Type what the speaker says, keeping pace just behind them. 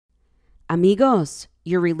Amigos,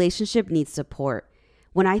 your relationship needs support.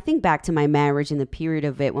 When I think back to my marriage and the period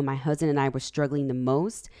of it when my husband and I were struggling the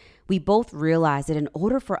most, we both realized that in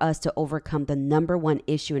order for us to overcome the number one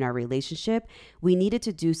issue in our relationship, we needed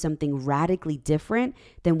to do something radically different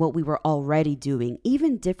than what we were already doing,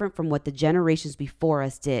 even different from what the generations before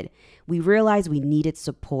us did. We realized we needed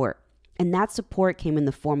support. And that support came in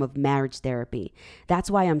the form of marriage therapy.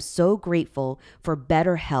 That's why I'm so grateful for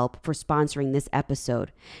BetterHelp for sponsoring this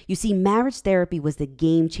episode. You see, marriage therapy was the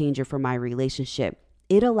game changer for my relationship.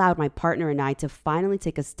 It allowed my partner and I to finally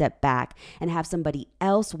take a step back and have somebody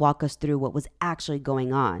else walk us through what was actually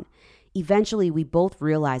going on. Eventually, we both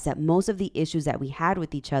realized that most of the issues that we had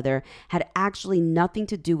with each other had actually nothing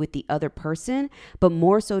to do with the other person, but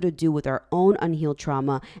more so to do with our own unhealed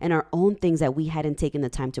trauma and our own things that we hadn't taken the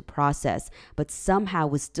time to process, but somehow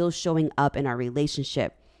was still showing up in our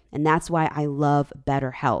relationship. And that's why I love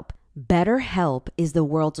BetterHelp. BetterHelp is the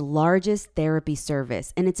world's largest therapy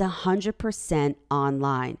service, and it's 100%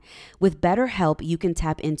 online. With BetterHelp, you can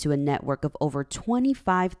tap into a network of over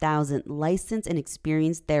 25,000 licensed and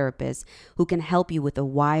experienced therapists who can help you with a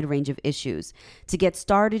wide range of issues. To get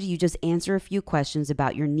started, you just answer a few questions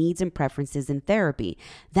about your needs and preferences in therapy.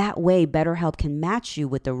 That way, BetterHelp can match you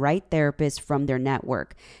with the right therapist from their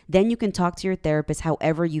network. Then you can talk to your therapist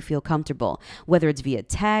however you feel comfortable, whether it's via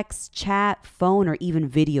text, chat, phone, or even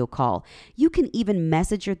video call. You can even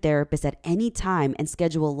message your therapist at any time and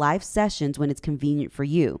schedule live sessions when it's convenient for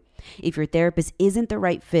you. If your therapist isn't the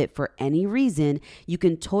right fit for any reason, you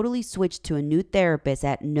can totally switch to a new therapist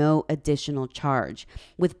at no additional charge.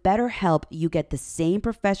 With BetterHelp, you get the same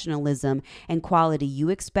professionalism and quality you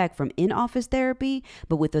expect from in-office therapy,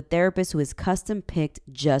 but with a therapist who is custom picked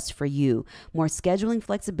just for you. More scheduling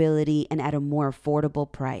flexibility and at a more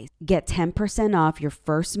affordable price. Get 10% off your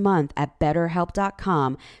first month at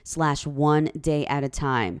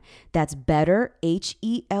BetterHelp.com/1day-at-a-time. That's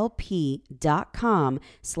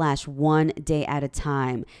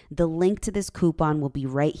BetterHelp.com/1day-at-a-time. The link to this coupon will be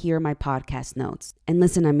right here in my podcast notes. And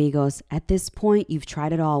listen, amigos, at this point, you've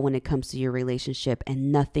tried it all when it comes to your relationship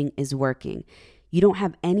and nothing is working. You don't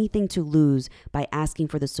have anything to lose by asking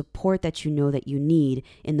for the support that you know that you need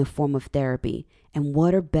in the form of therapy. And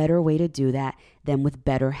what a better way to do that than with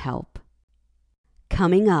BetterHelp.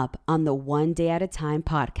 Coming up on the One Day at a Time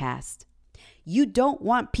podcast. You don't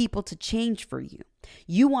want people to change for you.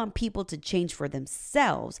 You want people to change for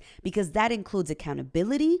themselves because that includes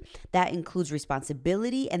accountability, that includes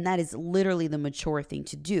responsibility, and that is literally the mature thing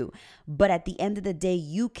to do. But at the end of the day,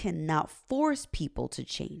 you cannot force people to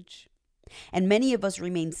change. And many of us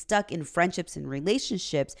remain stuck in friendships and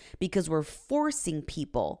relationships because we're forcing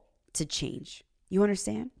people to change. You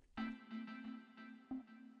understand?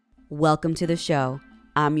 Welcome to the show.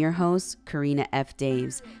 I'm your host, Karina F.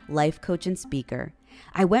 Daves, life coach and speaker.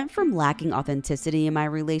 I went from lacking authenticity in my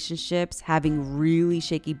relationships, having really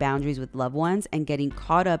shaky boundaries with loved ones, and getting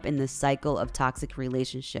caught up in the cycle of toxic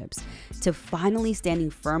relationships, to finally standing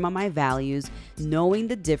firm on my values, knowing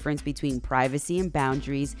the difference between privacy and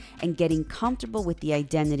boundaries, and getting comfortable with the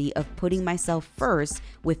identity of putting myself first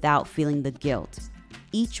without feeling the guilt.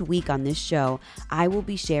 Each week on this show, I will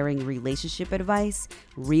be sharing relationship advice,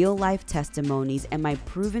 real life testimonies, and my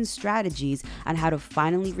proven strategies on how to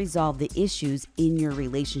finally resolve the issues in your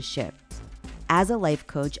relationship. As a life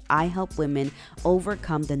coach, I help women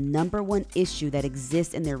overcome the number one issue that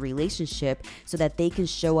exists in their relationship so that they can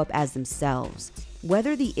show up as themselves.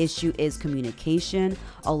 Whether the issue is communication,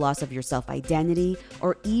 a loss of your self-identity,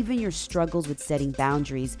 or even your struggles with setting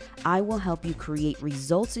boundaries, I will help you create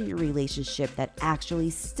results in your relationship that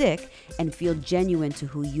actually stick and feel genuine to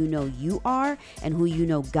who you know you are and who you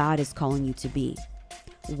know God is calling you to be.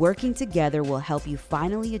 Working together will help you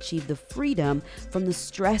finally achieve the freedom from the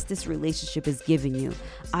stress this relationship is giving you.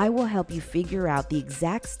 I will help you figure out the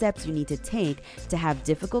exact steps you need to take to have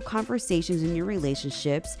difficult conversations in your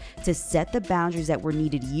relationships, to set the boundaries that were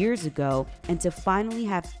needed years ago, and to finally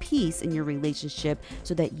have peace in your relationship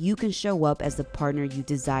so that you can show up as the partner you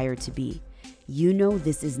desire to be. You know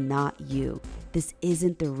this is not you. This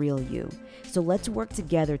isn't the real you. So let's work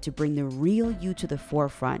together to bring the real you to the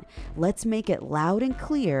forefront. Let's make it loud and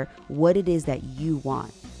clear what it is that you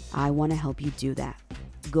want. I want to help you do that.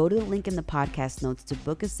 Go to the link in the podcast notes to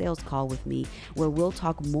book a sales call with me where we'll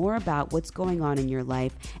talk more about what's going on in your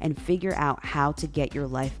life and figure out how to get your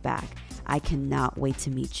life back. I cannot wait to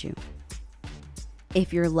meet you.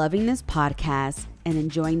 If you're loving this podcast and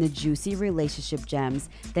enjoying the juicy relationship gems,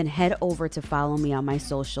 then head over to follow me on my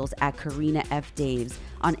socials at Karina F. Daves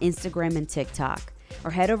on Instagram and TikTok.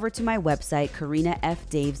 or head over to my website,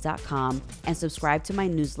 KarinaFDaves.com, and subscribe to my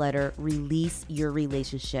newsletter, Release Your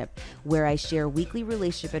Relationship, where I share weekly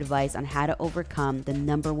relationship advice on how to overcome the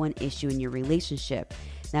number one issue in your relationship.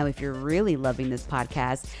 Now, if you're really loving this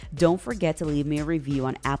podcast, don't forget to leave me a review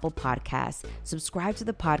on Apple Podcasts. Subscribe to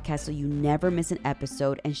the podcast so you never miss an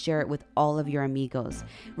episode, and share it with all of your amigos.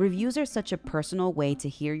 Reviews are such a personal way to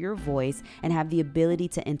hear your voice and have the ability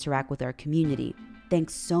to interact with our community.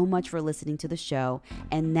 Thanks so much for listening to the show.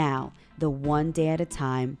 And now, the One Day at a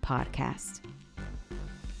Time podcast.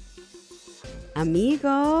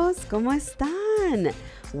 Amigos, ¿cómo están?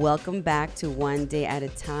 Welcome back to One Day at a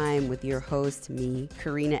Time with your host, me,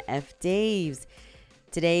 Karina F. Daves.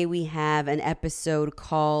 Today we have an episode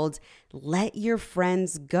called Let Your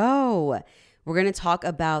Friends Go. We're going to talk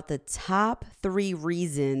about the top 3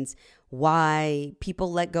 reasons why people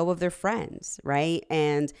let go of their friends, right?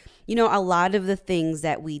 And, you know, a lot of the things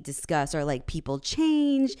that we discuss are like people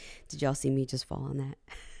change. Did y'all see me just fall on that?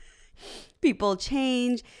 People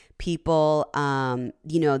change. People,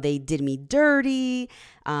 they did me dirty.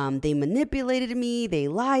 They manipulated me. They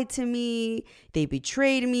lied to me. They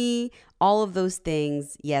betrayed me. All of those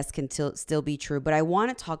things, yes, can still be true. But I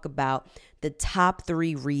want to talk about the top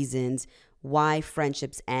 3 reasons why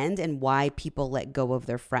friendships end and why people let go of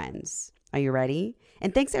their friends. Are you ready?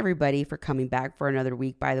 And thanks everybody for coming back for another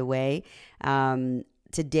week, by the way.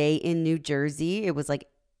 Today in New Jersey, it was like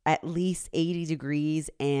at least 80 degrees.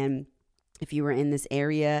 And if you were in this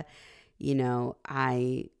area, you know,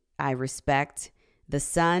 I respect the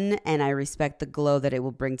sun and I respect the glow that it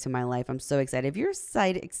will bring to my life. I'm so excited. If you're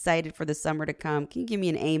excited for the summer to come, can you give me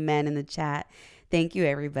an amen in the chat? Thank you,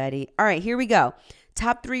 everybody. All right, here we go.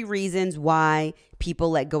 Top 3 reasons why people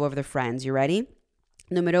let go of their friends. You ready?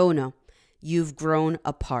 Numero uno, you've grown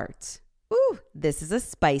apart. Ooh, this is a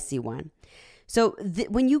spicy one. So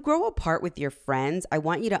when you grow apart with your friends, I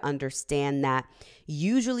want you to understand that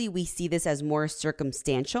usually we see this as more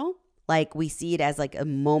circumstantial. Like we see it as like a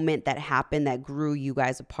moment that happened that grew you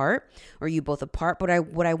guys apart or you both apart. But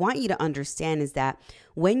what I want you to understand is that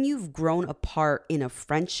when you've grown apart in a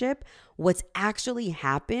friendship, what's actually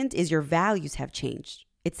happened is your values have changed.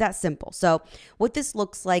 It's that simple. So what this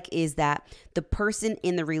looks like is that the person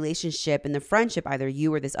in the relationship, in the friendship, either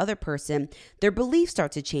you or this other person, their beliefs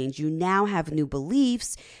start to change. You now have new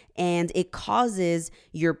beliefs and it causes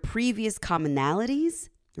your previous commonalities,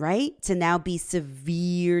 right, to now be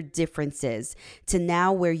severe differences, to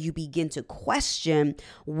now where you begin to question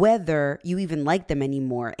whether you even like them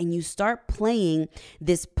anymore. And you start playing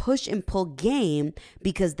this push and pull game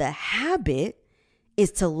because the habit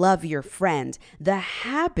is to love your friend. The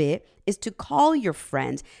habit is to call your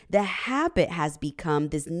friend. The habit has become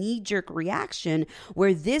this knee-jerk reaction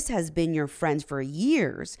where this has been your friend for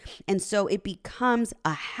years. And so it becomes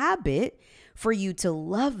a habit for you to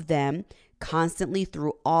love them constantly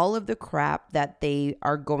through all of the crap that they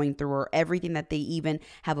are going through or everything that they even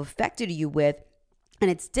have affected you with. And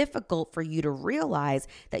it's difficult for you to realize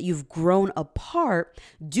that you've grown apart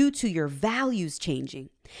due to your values changing.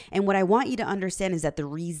 And what I want you to understand is that the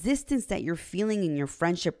resistance that you're feeling in your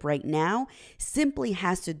friendship right now simply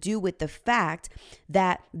has to do with the fact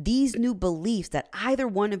that these new beliefs that either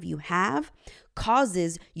one of you have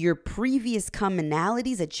causes your previous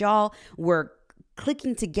commonalities that y'all were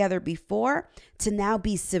clicking together before to now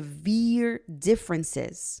be severe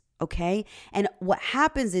differences. Okay. And what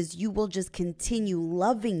happens is you will just continue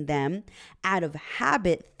loving them out of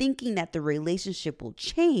habit, thinking that the relationship will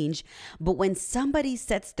change. But when somebody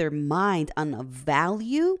sets their mind on a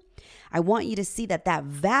value, I want you to see that that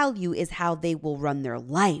value is how they will run their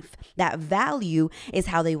life. That value is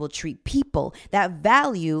how they will treat people. That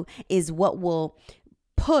value is what will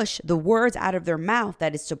push the words out of their mouth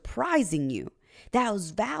that is surprising you. Those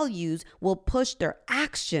values will push their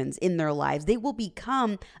actions in their lives. They will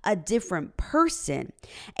become a different person.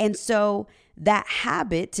 And so that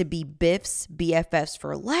habit to be BFFs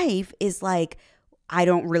for life is like, I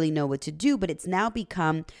don't really know what to do, but it's now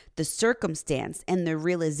become the circumstance. And the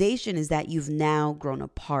realization is that you've now grown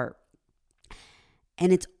apart.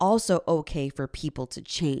 And it's also okay for people to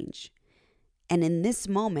change. And in this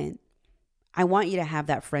moment, I want you to have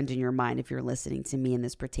that friend in your mind if you're listening to me and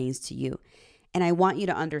this pertains to you. And I want you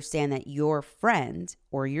to understand that your friend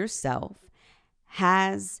or yourself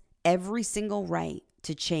has every single right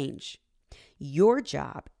to change. Your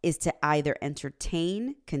job is to either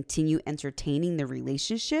continue entertaining the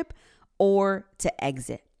relationship, or to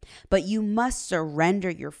exit. But you must surrender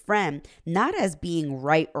your friend, not as being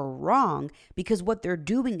right or wrong, because what they're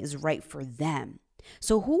doing is right for them.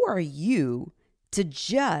 So who are you to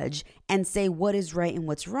judge and say what is right and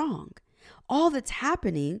what's wrong? All that's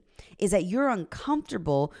happening is that you're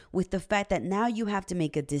uncomfortable with the fact that now you have to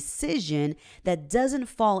make a decision that doesn't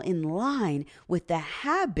fall in line with the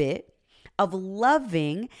habit of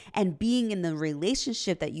loving and being in the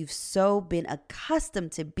relationship that you've so been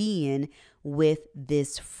accustomed to being with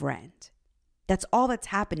this friend. That's all that's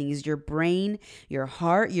happening is your brain, your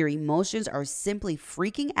heart, your emotions are simply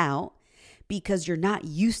freaking out because you're not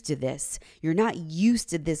used to this. You're not used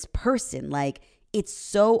to this person. Like, it's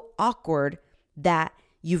so awkward that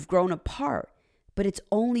you've grown apart, but it's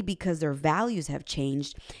only because their values have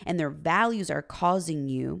changed and their values are causing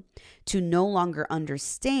you to no longer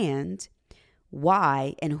understand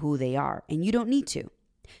why and who they are. And you don't need to.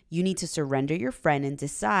 You need to surrender your friend and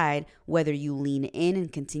decide whether you lean in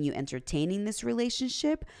and continue entertaining this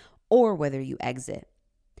relationship or whether you exit.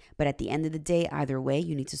 But at the end of the day, either way,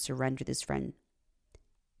 you need to surrender this friend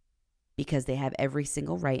because they have every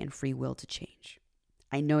single right and free will to change.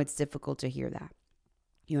 I know it's difficult to hear that.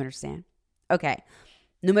 You understand? Okay.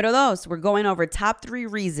 Número dos, we're going over top 3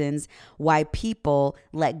 reasons why people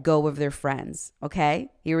let go of their friends. Okay,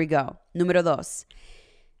 here we go. Número dos,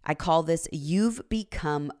 I call this you've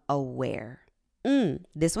become aware.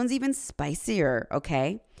 This one's even spicier,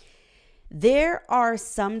 okay? There are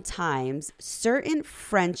sometimes certain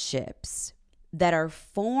friendships that are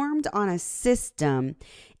formed on a system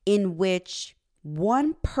in which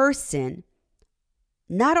one person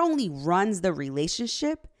not only runs the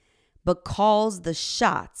relationship, but calls the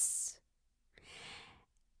shots.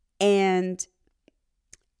 And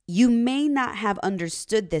you may not have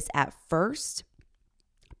understood this at first,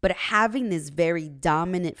 but having this very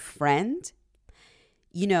dominant friend,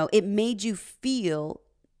 it made you feel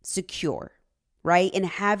secure, right? And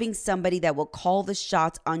having somebody that will call the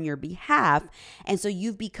shots on your behalf. And so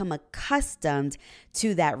you've become accustomed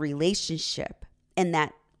to that relationship and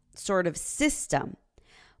that sort of system.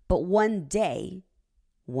 But one day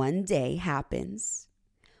happens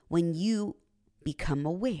when you become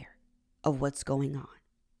aware of what's going on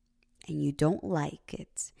and you don't like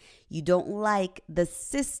it. You don't like the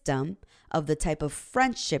system of the type of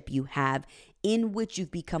friendship you have in which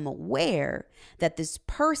you've become aware that this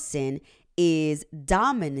person is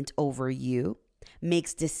dominant over you,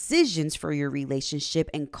 makes decisions for your relationship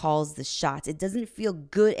and calls the shots. It doesn't feel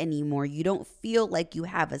good anymore. You don't feel like you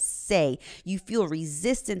have a say. You feel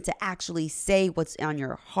resistant to actually say what's on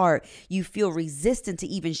your heart. You feel resistant to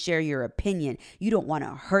even share your opinion. You don't want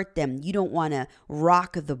to hurt them. You don't want to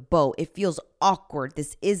rock the boat. It feels awkward.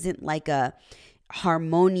 This isn't like a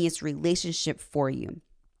harmonious relationship for you.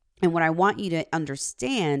 And what I want you to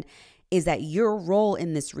understand is that your role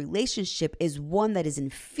in this relationship is one that is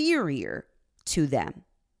inferior to them,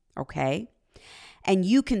 okay? And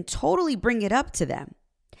you can totally bring it up to them,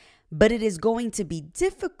 but it is going to be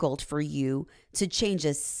difficult for you to change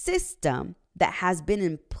a system that has been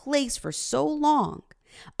in place for so long,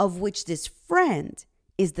 of which this friend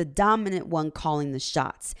is the dominant one calling the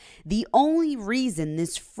shots. The only reason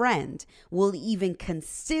this friend will even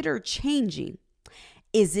consider changing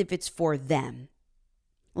is if it's for them.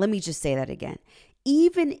 Let me just say that again.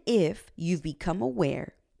 Even if you've become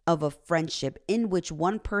aware of a friendship in which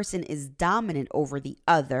one person is dominant over the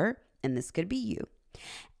other, and this could be you,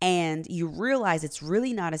 and you realize it's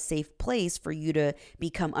really not a safe place for you to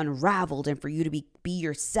become unraveled and for you to be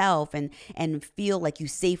yourself and feel like you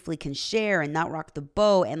safely can share and not rock the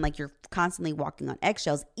boat and like you're constantly walking on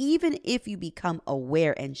eggshells. Even if you become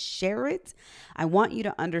aware and share it, I want you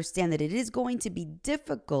to understand that it is going to be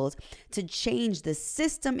difficult to change the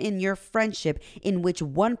system in your friendship in which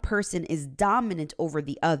one person is dominant over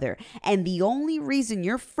the other. And the only reason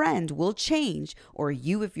your friend will change, or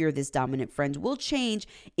you, if you're this dominant friend, will change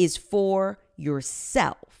is for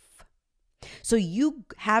yourself. So you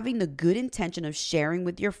having the good intention of sharing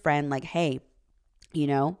with your friend, like, hey,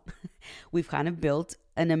 we've kind of built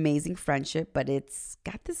an amazing friendship, but it's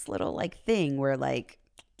got this little thing where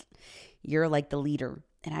you're the leader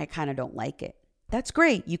and I kind of don't like it. That's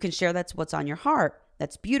great. You can share that's what's on your heart.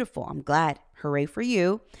 That's beautiful. I'm glad. Hooray for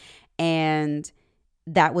you. And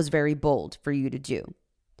that was very bold for you to do.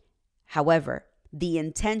 However, the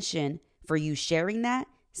intention for you sharing that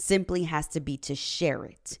simply has to be to share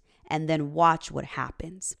it and then watch what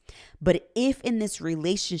happens. But if in this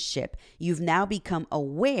relationship, you've now become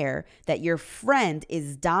aware that your friend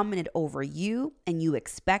is dominant over you and you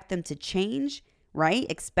expect them to change, right?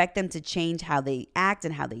 Expect them to change how they act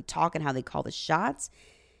and how they talk and how they call the shots,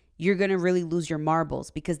 you're going to really lose your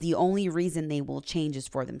marbles because the only reason they will change is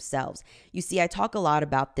for themselves. You see, I talk a lot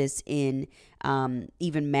about this in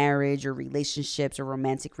even marriage or relationships or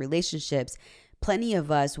romantic relationships. Plenty of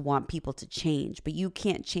us want people to change, but you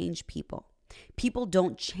can't change people. People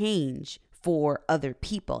don't change for other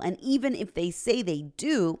people. And even if they say they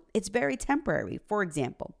do, it's very temporary. For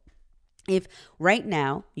example, if right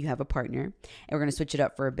now you have a partner and we're going to switch it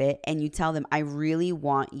up for a bit and you tell them, I really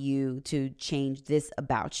want you to change this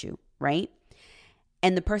about you, right?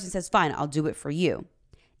 And the person says, fine, I'll do it for you.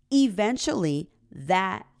 Eventually,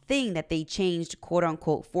 that thing that they changed, quote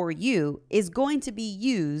unquote, for you is going to be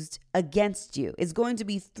used against you. It's going to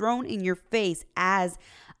be thrown in your face as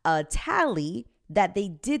a tally that they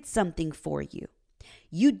did something for you.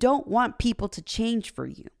 You don't want people to change for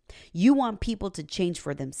you. You want people to change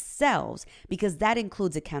for themselves, because that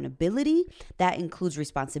includes accountability, that includes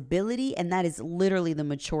responsibility, and that is literally the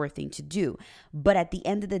mature thing to do. But at the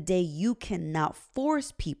end of the day, you cannot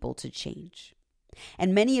force people to change.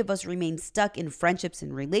 And many of us remain stuck in friendships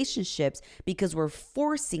and relationships because we're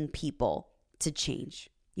forcing people to change.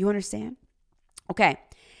 You understand? Okay.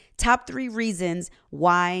 Top 3 reasons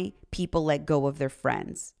why people let go of their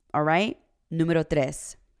friends. All right. Número 3.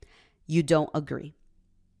 You don't agree.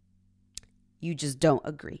 You just don't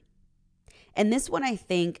agree. And this one, I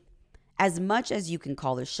think, as much as you can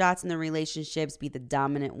call the shots in the relationships, be the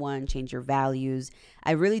dominant one, change your values,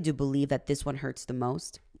 I really do believe that this one hurts the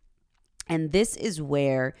most. And this is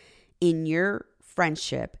where in your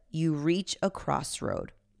friendship, you reach a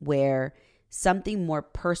crossroad where something more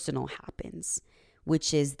personal happens,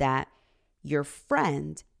 which is that your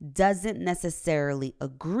friend doesn't necessarily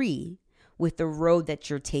agree with the road that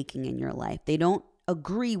you're taking in your life. They don't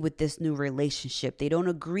agree with this new relationship. They don't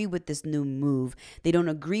agree with this new move. They don't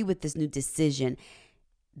agree with this new decision.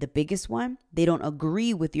 The biggest one, they don't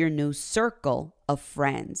agree with your new circle of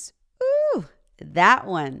friends. Ooh, that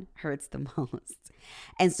one hurts the most.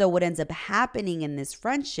 And so what ends up happening in this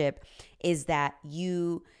friendship is that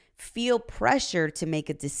you feel pressure to make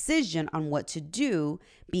a decision on what to do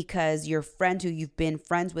because your friend who you've been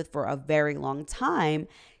friends with for a very long time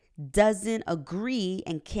doesn't agree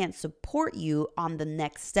and can't support you on the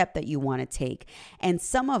next step that you want to take. And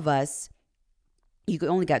some of us, you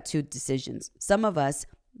only got 2 decisions. Some of us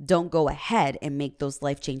don't go ahead and make those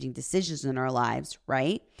life-changing decisions in our lives,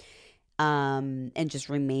 right? And just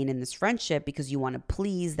remain in this friendship because you want to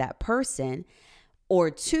please that person.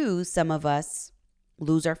 Or 2, some of us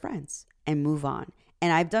lose our friends and move on.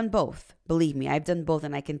 And I've done both. Believe me, I've done both.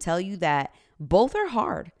 And I can tell you that both are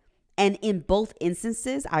hard. And in both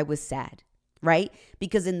instances, I was sad, right?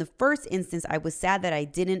 Because in the first instance, I was sad that I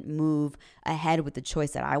didn't move ahead with the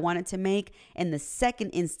choice that I wanted to make. In the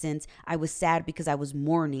second instance, I was sad because I was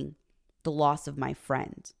mourning the loss of my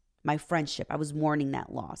friend, my friendship. I was mourning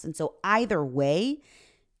that loss. And so either way,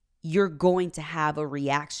 you're going to have a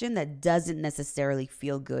reaction that doesn't necessarily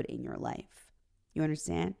feel good in your life. You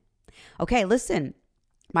understand? Okay, listen.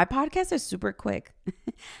 My podcasts are super quick.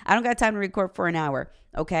 I don't got time to record for an hour,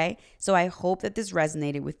 okay? So I hope that this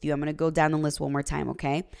resonated with you. I'm going to go down the list one more time,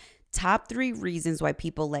 okay? Top 3 reasons why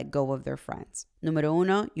people let go of their friends. Número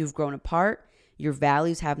 1, you've grown apart. Your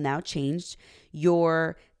values have now changed.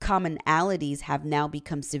 Your commonalities have now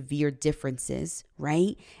become severe differences,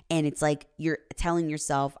 right? And it's like you're telling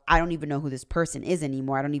yourself, I don't even know who this person is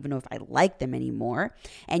anymore. I don't even know if I like them anymore.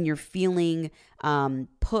 And you're feeling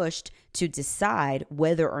pushed to decide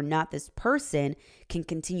whether or not this person can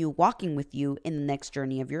continue walking with you in the next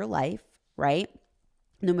journey of your life, right?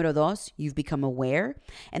 Número 2, you've become aware.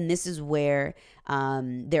 And this is where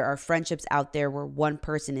there are friendships out there where one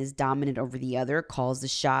person is dominant over the other, calls the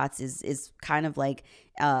shots, is kind of like,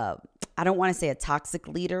 I don't want to say a toxic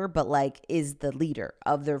leader, but like is the leader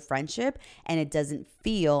of their friendship, and it doesn't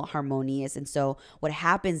feel harmonious. And so what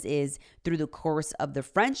happens is through the course of the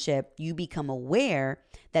friendship, you become aware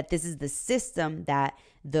that this is the system that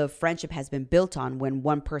the friendship has been built on when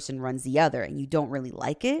one person runs the other, and you don't really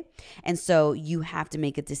like it. And so you have to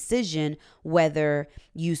make a decision whether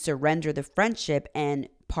you surrender the friendship and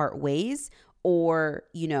part ways, or,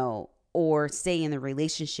 or stay in the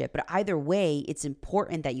relationship. But either way, it's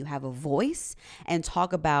important that you have a voice and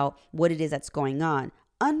talk about what it is that's going on.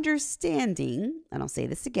 Understanding, and I'll say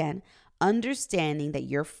this again, understanding that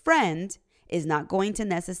your friend is not going to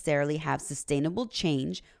necessarily have sustainable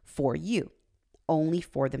change for you, only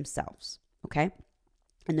for themselves, okay?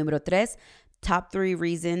 And número 3, top 3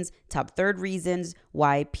 reasons, top third reasons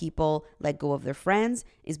why people let go of their friends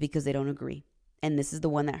is because they don't agree. And this is the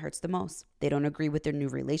one that hurts the most. They don't agree with their new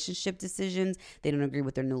relationship decisions. They don't agree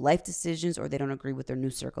with their new life decisions, or they don't agree with their new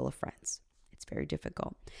circle of friends. It's very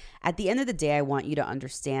difficult. At the end of the day, I want you to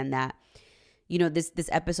understand that, this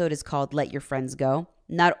episode is called Let Your Friends Go.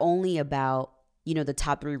 Not only about, the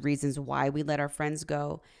top 3 reasons why we let our friends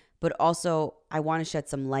go, but also I want to shed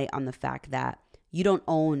some light on the fact that you don't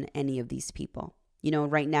own any of these people.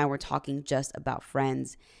 Right now we're talking just about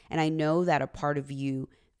friends. And I know that a part of you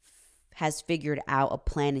has figured out a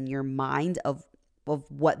plan in your mind of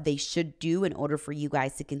what they should do in order for you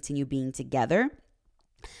guys to continue being together.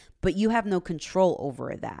 But you have no control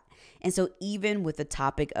over that. And so even with the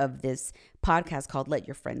topic of this podcast called Let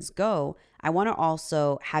Your Friends Go, I want to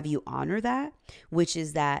also have you honor that, which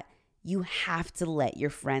is that you have to let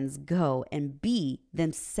your friends go and be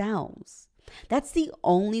themselves. That's the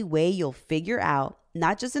only way you'll figure out,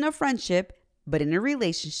 not just in a friendship, but in a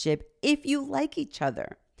relationship, if you like each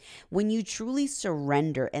other. When you truly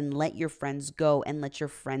surrender and let your friends go and let your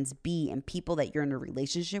friends be and people that you're in a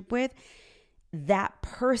relationship with, that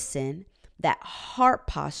person, that heart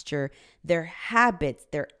posture, their habits,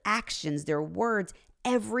 their actions, their words,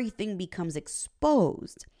 everything becomes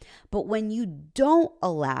exposed. But when you don't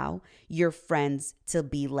allow your friends to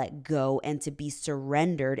be let go and to be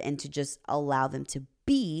surrendered and to just allow them to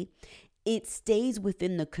be, it stays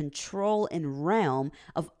within the control and realm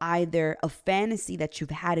of either a fantasy that you've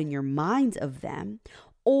had in your mind of them,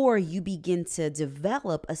 or you begin to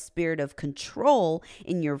develop a spirit of control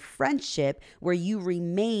in your friendship where you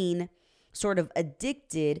remain sort of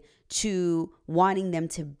addicted to wanting them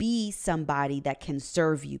to be somebody that can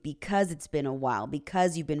serve you because it's been a while,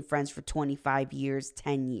 because you've been friends for 25 years,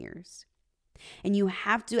 10 years. And you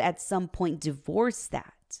have to at some point divorce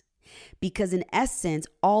that. Because in essence,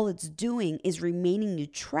 all it's doing is remaining you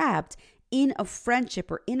trapped in a friendship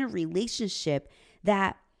or in a relationship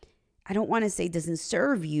that I don't want to say doesn't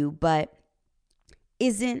serve you, but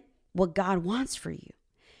isn't what God wants for you.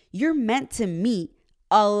 You're meant to meet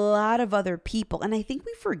a lot of other people. And I think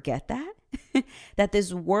we forget that, that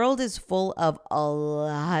this world is full of a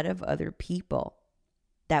lot of other people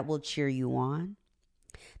that will cheer you on,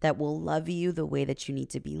 that will love you the way that you need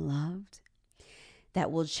to be loved,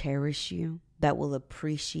 that will cherish you, that will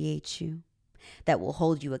appreciate you, that will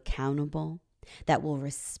hold you accountable, that will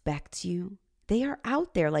respect you. They are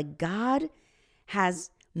out there. Like God has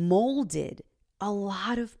molded a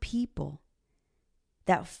lot of people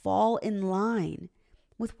that fall in line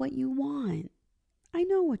with what you want. I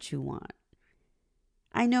know what you want.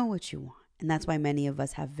 I know what you want. And that's why many of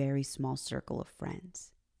us have very small circle of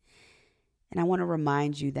friends. And I want to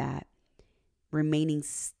remind you that remaining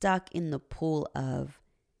stuck in the pool of,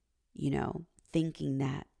 thinking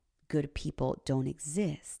that good people don't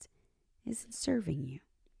exist isn't serving you.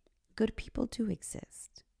 Good people do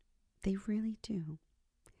exist. They really do.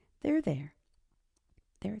 They're there.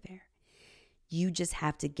 They're there. You just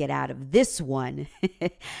have to get out of this one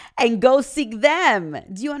and go seek them.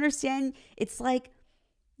 Do you understand? It's like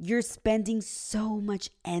you're spending so much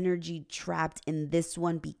energy trapped in this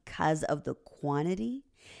one because of the quantity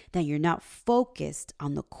that you're not focused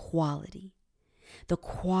on the quality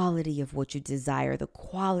of what you desire, the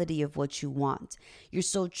quality of what you want. You're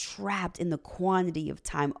so trapped in the quantity of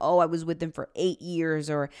time. Oh, I was with them for 8 years,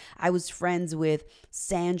 or I was friends with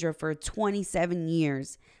Sandra for 27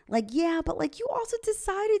 years. But you also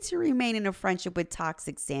decided to remain in a friendship with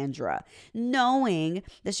toxic Sandra, knowing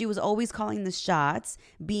that she was always calling the shots,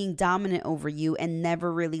 being dominant over you, and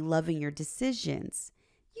never really loving your decisions.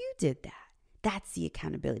 You did that. That's the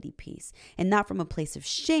accountability piece. And not from a place of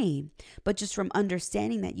shame, but just from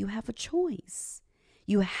understanding that you have a choice.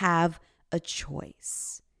 You have a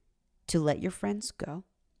choice to let your friends go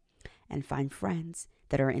and find friends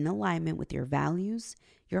that are in alignment with your values,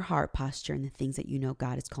 your heart posture, and the things that you know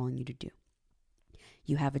God is calling you to do.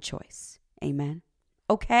 You have a choice. Amen.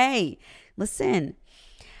 Okay, listen.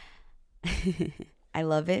 I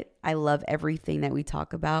love it. I love everything that we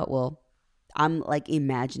talk about. Well, I'm like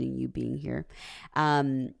imagining you being here.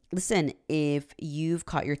 Listen, if you've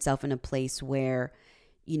caught yourself in a place where,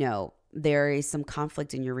 there is some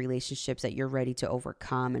conflict in your relationships that you're ready to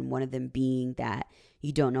overcome, and one of them being that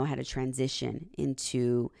you don't know how to transition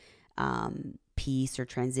into peace or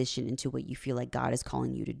transition into what you feel like God is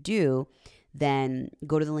calling you to do, then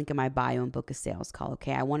go to the link in my bio and book a sales call.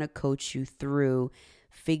 Okay. I want to coach you through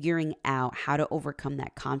figuring out how to overcome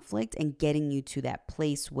that conflict and getting you to that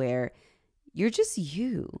place where you're just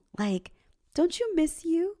you. Like, don't you miss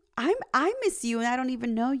you? I miss you and I don't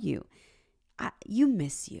even know you. You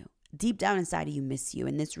miss you. Deep down inside of you miss you.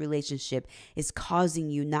 And this relationship is causing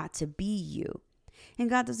you not to be you. And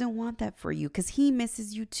God doesn't want that for you because He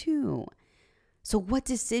misses you too. So what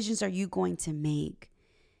decisions are you going to make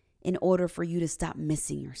in order for you to stop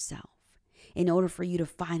missing yourself? In order for you to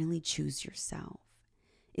finally choose yourself?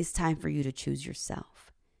 It's time for you to choose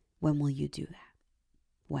yourself. When will you do that?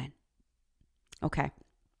 When? Okay.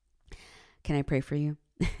 Can I pray for you?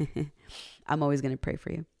 I'm always going to pray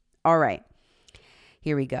for you. All right.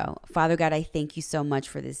 Here we go. Father God, I thank you so much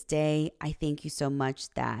for this day. I thank you so much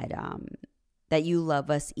that that you love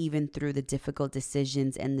us even through the difficult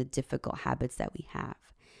decisions and the difficult habits that we have.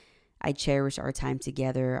 I cherish our time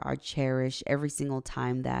together. I cherish every single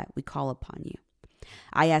time that we call upon you.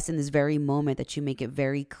 I ask in this very moment that you make it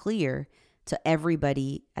very clear to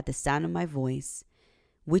everybody at the sound of my voice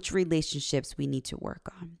which relationships we need to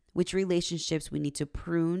work on, which relationships we need to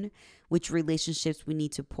prune, which relationships we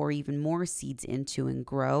need to pour even more seeds into and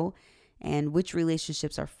grow, and which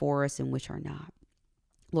relationships are for us and which are not.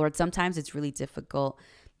 Lord, sometimes it's really difficult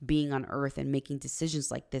being on earth and making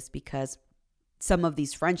decisions like this because some of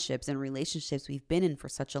these friendships and relationships we've been in for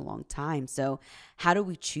such a long time. So how do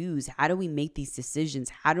we choose? How do we make these decisions?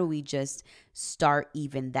 How do we just start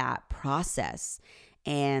even that process?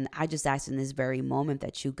 And I just ask in this very moment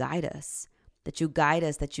that you guide us, that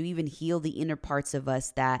you even heal the inner parts of us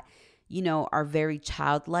that, you know, are very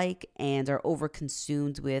childlike and are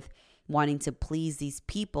overconsumed with wanting to please these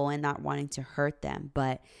people and not wanting to hurt them.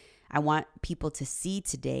 But I want people to see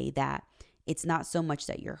today that it's not so much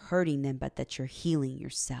that you're hurting them, but that you're healing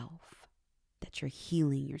yourself,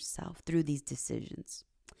 through these decisions.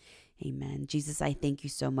 Amen. Jesus, I thank you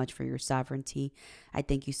so much for your sovereignty. I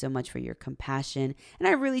thank you so much for your compassion. And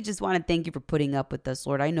I really just want to thank you for putting up with us,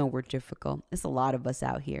 Lord. I know we're difficult. There's a lot of us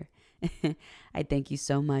out here. I thank you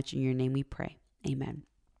so much. In your name we pray. Amen.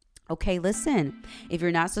 Okay, listen, if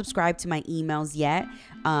you're not subscribed to my emails yet,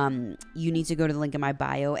 you need to go to the link in my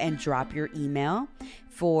bio and drop your email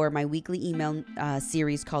for my weekly email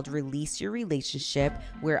series called Release Your Relationship,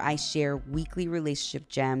 where I share weekly relationship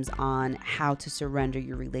gems on how to surrender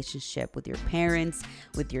your relationship with your parents,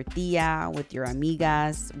 with your tia, with your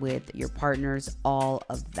amigas, with your partners, all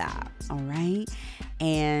of that. All right.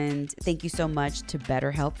 And thank you so much to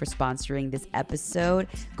BetterHelp for sponsoring this episode.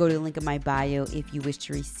 Go to the link in my bio if you wish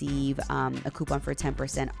to receive a coupon for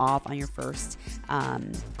 10% off on your first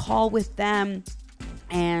call with them.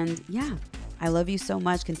 And yeah, I love you so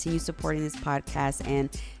much. Continue supporting this podcast.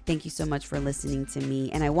 And thank you so much for listening to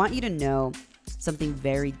me. And I want you to know something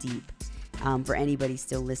very deep for anybody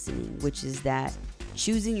still listening, which is that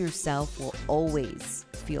choosing yourself will always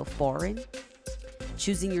feel foreign.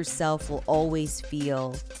 Choosing yourself will always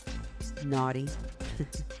feel naughty.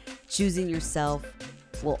 Choosing yourself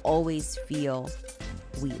will always feel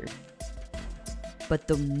weird. But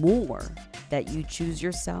the more that you choose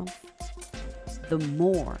yourself, the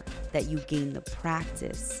more that you gain the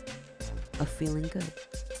practice of feeling good.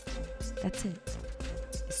 That's it.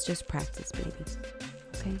 It's just practice, baby.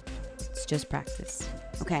 Okay? It's just practice.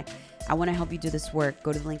 Okay? I want to help you do this work.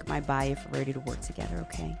 Go to the link in my bio if we're ready to work together,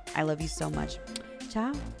 okay? I love you so much.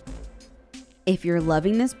 Ciao. If you're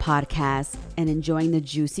loving this podcast and enjoying the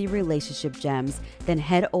juicy relationship gems, then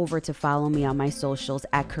head over to follow me on my socials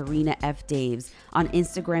at Karina F. Daves on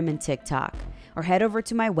Instagram and TikTok. Or head over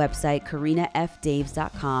to my website,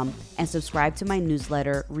 KarinaFDaves.com, and subscribe to my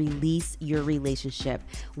newsletter, Release Your Relationship,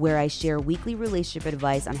 where I share weekly relationship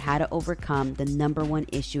advice on how to overcome the number one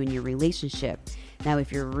issue in your relationship. Now,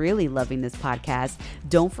 if you're really loving this podcast,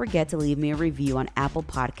 don't forget to leave me a review on Apple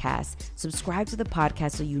Podcasts. Subscribe to the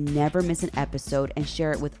podcast so you never miss an episode and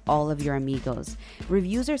share it with all of your amigos.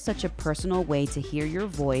 Reviews are such a personal way to hear your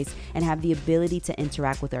voice and have the ability to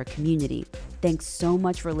interact with our community. Thanks so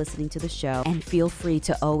much for listening to the show, and feel free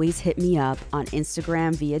to always hit me up on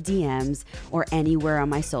Instagram via DMs or anywhere on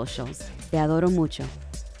my socials. Te adoro mucho.